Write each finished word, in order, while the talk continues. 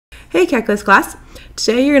Hey Calculus class!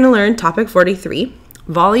 Today you're going to learn topic 43,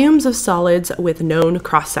 volumes of solids with known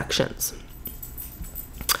cross-sections.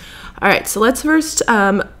 Alright, so let's first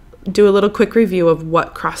do a little quick review of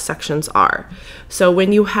what cross-sections are. So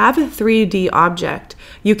when you have a 3D object,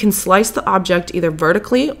 you can slice the object either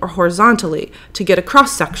vertically or horizontally to get a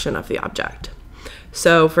cross-section of the object.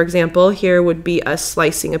 So for example, here would be us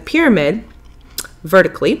slicing a pyramid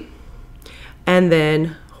vertically and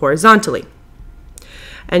then horizontally.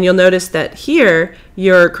 And you'll notice that here,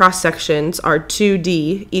 your cross-sections are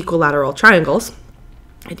 2D equilateral triangles,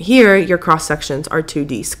 and here your cross-sections are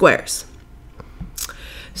 2D squares.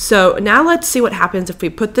 So now let's see what happens if we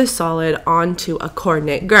put this solid onto a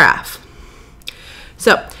coordinate graph.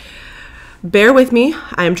 So bear with me,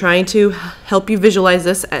 I am trying to help you visualize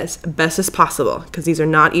this as best as possible, because these are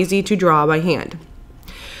not easy to draw by hand.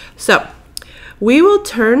 So we will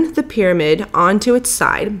turn the pyramid onto its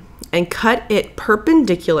side and cut it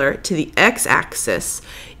perpendicular to the x-axis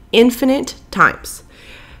infinite times.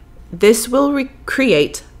 This will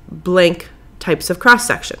create blank types of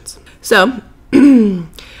cross-sections. So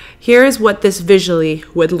here is what this visually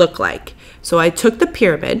would look like. So I took the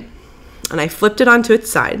pyramid and I flipped it onto its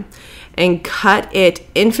side and cut it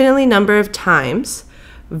infinitely number of times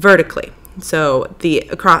vertically. So the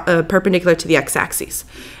perpendicular to the x-axis.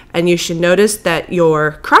 And you should notice that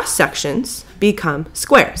your cross-sections become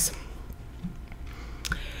squares.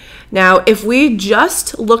 Now, if we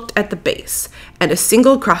just looked at the base and a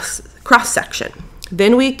single cross-section,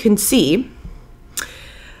 then we can see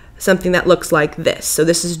something that looks like this. So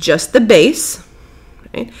this is just the base,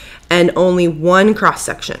 right, and only one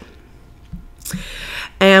cross-section.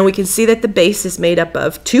 And we can see that the base is made up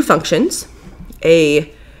of two functions,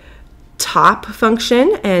 a top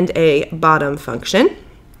function and a bottom function,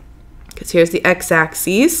 because here's the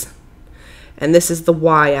x-axis, and this is the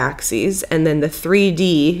y-axis, and then the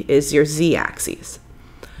 3D is your z-axis.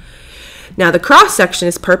 Now the cross-section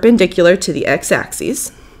is perpendicular to the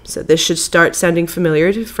x-axis, so this should start sounding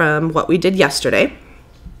familiar from what we did yesterday.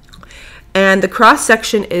 And the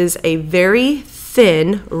cross-section is a very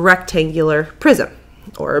thin rectangular prism,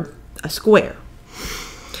 or a square.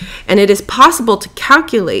 And it is possible to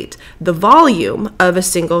calculate the volume of a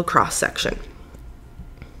single cross-section.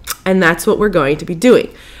 And that's what we're going to be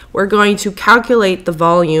doing. We're going to calculate the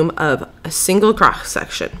volume of a single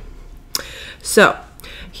cross-section. So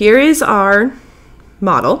here is our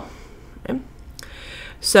model. Okay.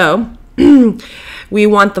 So we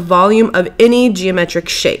want the volume of any geometric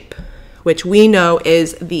shape, which we know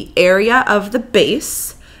is the area of the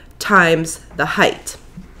base times the height.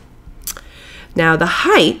 Now the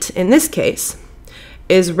height, in this case,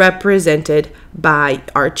 is represented by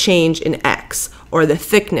our change in x, or the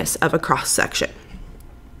thickness of a cross-section.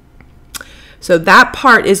 So that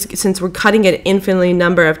part is, since we're cutting it infinitely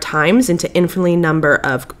number of times into infinitely number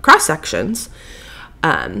of cross-sections,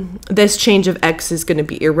 this change of x is going to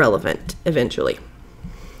be irrelevant eventually.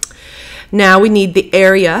 Now we need the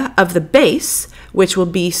area of the base, which will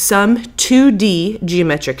be some 2D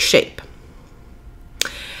geometric shape.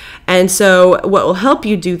 And so what will help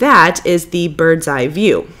you do that is the bird's eye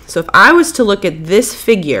view. So if I was to look at this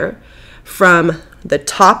figure from the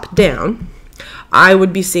top down, I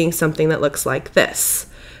would be seeing something that looks like this.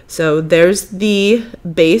 So there's the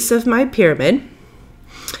base of my pyramid,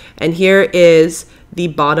 and here is the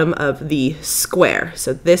bottom of the square.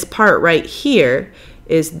 So this part right here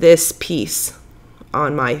is this piece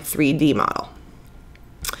on my 3D model.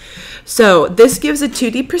 So this gives a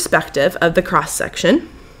 2D perspective of the cross-section,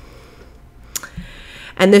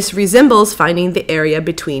 and this resembles finding the area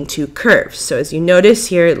between two curves. So as you notice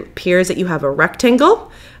here, it appears that you have a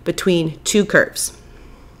rectangle between two curves.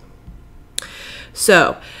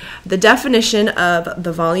 So the definition of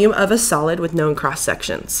the volume of a solid with known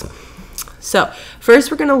cross-sections. So first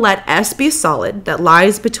we're going to let S be a solid that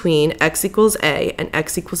lies between x equals A and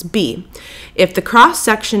x equals B if the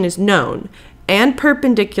cross-section is known and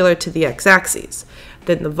perpendicular to the x-axis.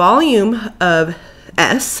 Then the volume of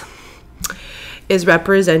S is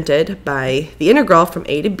represented by the integral from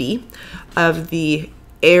A to B of the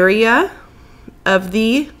area of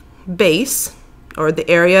the base, or the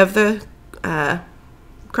area of the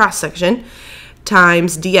cross-section,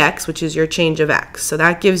 times dx, which is your change of x. So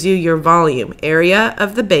that gives you your volume, area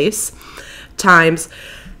of the base, times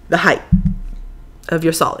the height of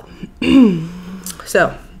your solid.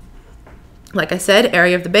 So, like I said,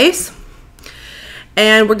 area of the base.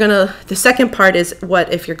 And the second part is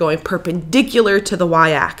what if you're going perpendicular to the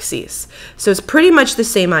y-axis. So it's pretty much the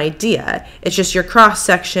same idea. It's just your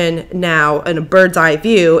cross-section now in a bird's eye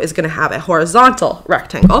view is going to have a horizontal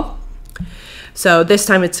rectangle. So this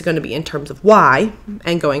time it's going to be in terms of y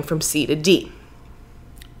and going from C to D.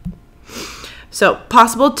 So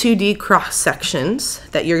possible 2D cross sections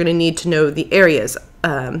that you're going to need to know the areas,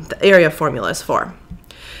 the area formulas for.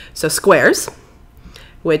 So squares,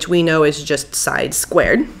 which we know is just side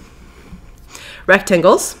squared.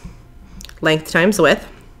 Rectangles, length times width.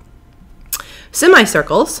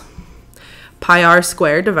 Semicircles, pi r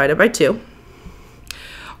squared divided by 2.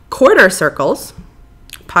 Quarter circles,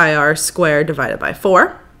 pi r squared divided by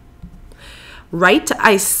 4. Right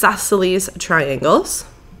isosceles triangles,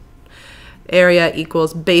 area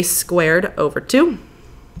equals base squared over 2.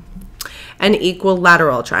 And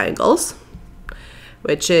equilateral triangles,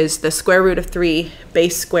 which is the square root of 3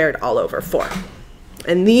 base squared all over 4.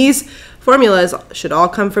 And these formulas should all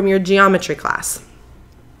come from your geometry class.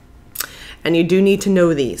 And you do need to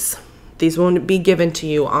know these. These won't be given to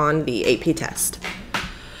you on the AP test.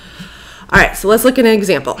 All right, so let's look at an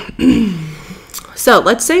example. So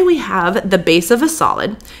let's say we have the base of a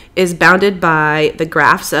solid is bounded by the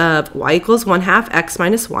graphs of y equals 1/2 x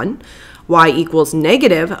minus 1, y equals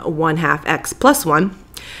negative 1/2 x plus 1,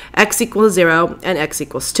 x equals 0, and x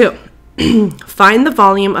equals 2. Find the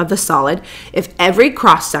volume of the solid if every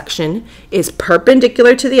cross-section is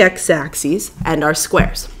perpendicular to the x-axis and are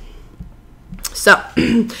squares. So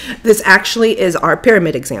this actually is our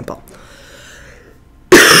pyramid example.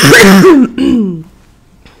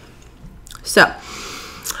 So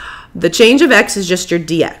the change of x is just your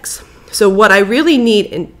dx. So what I really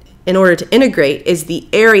need in order to integrate is the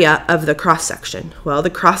area of the cross-section. Well, the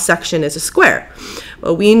cross-section is a square.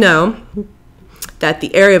 Well, we know that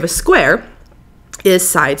the area of a square is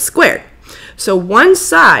side squared. So one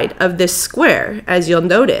side of this square, as you'll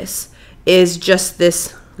notice, is just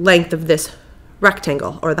this length of this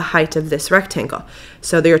rectangle, or the height of this rectangle.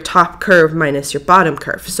 So your top curve minus your bottom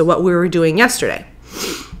curve. So what we were doing yesterday.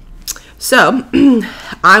 So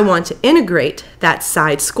I want to integrate that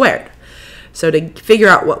side squared. So to figure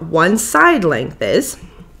out what one side length is,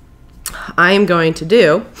 I am going to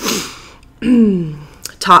do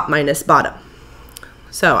top minus bottom.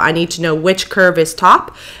 So I need to know which curve is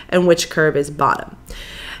top and which curve is bottom.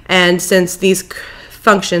 And since these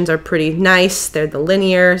functions are pretty nice, they're the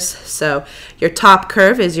linears. So your top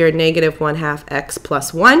curve is your negative 1/2 x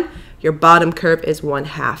plus 1. Your bottom curve is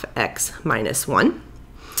 1/2 x minus 1.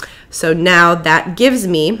 So now that gives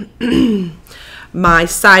me my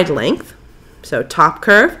side length. So top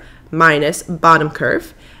curve minus bottom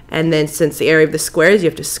curve. And then since the area of the square is you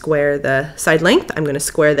have to square the side length, I'm going to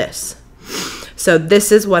square this. So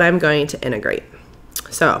this is what I'm going to integrate.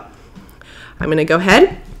 So I'm going to go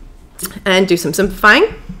ahead and do some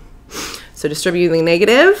simplifying. So distributing the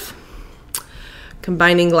negative,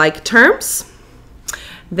 combining like terms.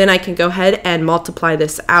 Then I can go ahead and multiply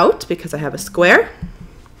this out because I have a square.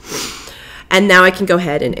 And now I can go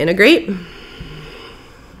ahead and integrate.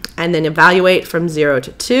 And then evaluate from 0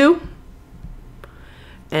 to 2.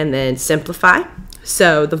 And then simplify.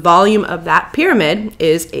 So the volume of that pyramid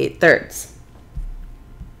is 8/3.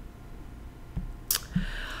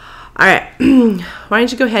 All right, why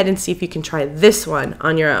don't you go ahead and see if you can try this one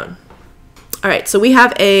on your own. All right, so we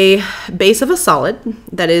have a base of a solid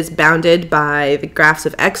that is bounded by the graphs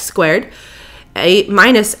of x squared, 8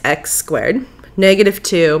 minus x squared, negative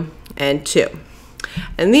 2, and 2.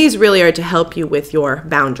 And these really are to help you with your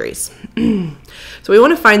boundaries. So we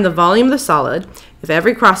want to find the volume of the solid if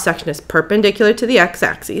every cross-section is perpendicular to the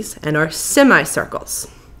x-axis and are semicircles.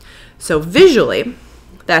 So visually,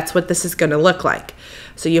 that's what this is going to look like.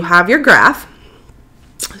 So you have your graph.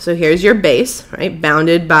 So here's your base, right,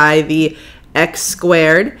 bounded by the x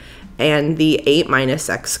squared and the 8 minus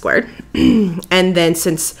x squared. And then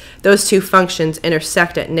since those two functions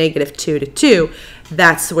intersect at negative 2 to 2,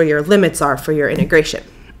 that's where your limits are for your integration.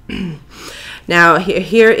 Now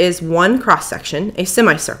here is one cross-section, a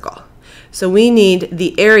semicircle. So we need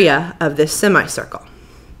the area of this semicircle.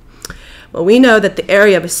 Well, we know that the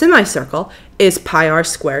area of a semicircle is pi r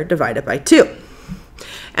squared divided by 2.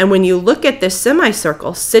 And when you look at this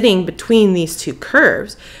semicircle sitting between these two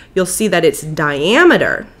curves, you'll see that its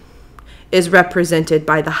diameter is represented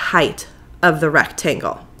by the height of the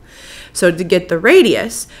rectangle. So to get the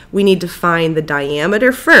radius, we need to find the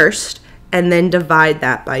diameter first and then divide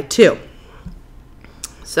that by 2.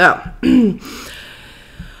 So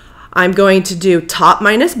I'm going to do top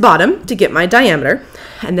minus bottom to get my diameter,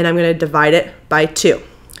 and then I'm going to divide it by 2.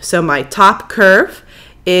 So my top curve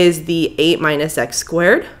is the 8 minus x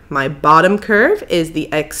squared. My bottom curve is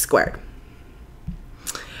the x squared.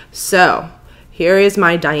 So here is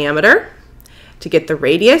my diameter. To get the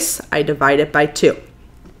radius, I divide it by 2.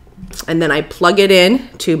 And then I plug it in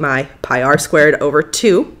to my pi r squared over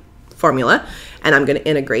 2 formula, and I'm going to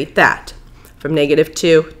integrate that from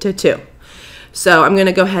 -2 to 2. So I'm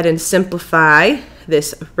going to go ahead and simplify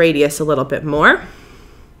this radius a little bit more.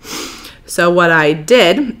 So what I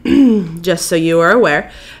did, just so you are aware,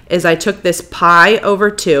 is I took this pi over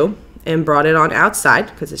 2 and brought it on outside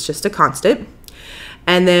because it's just a constant.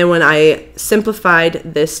 And then when I simplified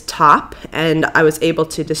this top, and I was able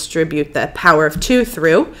to distribute the power of 2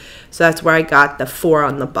 through, so that's where I got the 4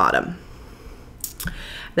 on the bottom.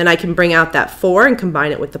 Then I can bring out that 4 and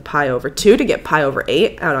combine it with the pi over 2 to get pi over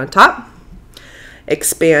 8 out on top.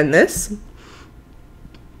 Expand this.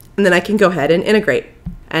 And then I can go ahead and integrate.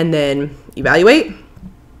 And then evaluate.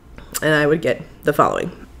 And I would get the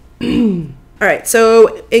following. All right,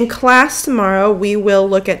 so in class tomorrow, we will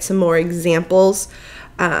look at some more examples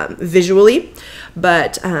visually,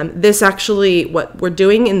 but this actually, what we're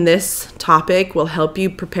doing in this topic will help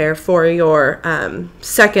you prepare for your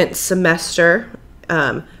second semester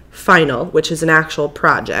final, which is an actual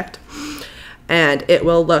project. And it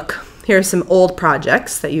will look, here's some old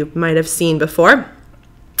projects that you might have seen before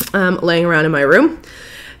laying around in my room.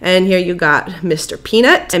 And here you got Mr.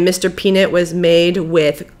 Peanut, and Mr. Peanut was made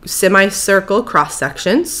with semicircle cross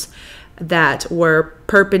sections that were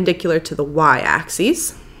perpendicular to the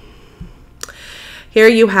y-axis. Here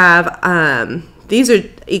you have, these are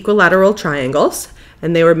equilateral triangles,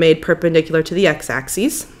 and they were made perpendicular to the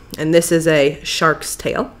x-axis. And this is a shark's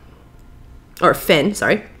tail, or fin,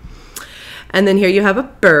 sorry. And then here you have a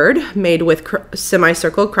bird made with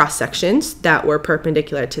semicircle cross sections that were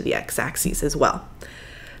perpendicular to the x-axis as well.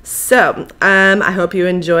 So I hope you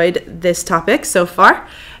enjoyed this topic so far,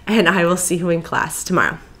 and I will see you in class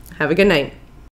tomorrow. Have a good night.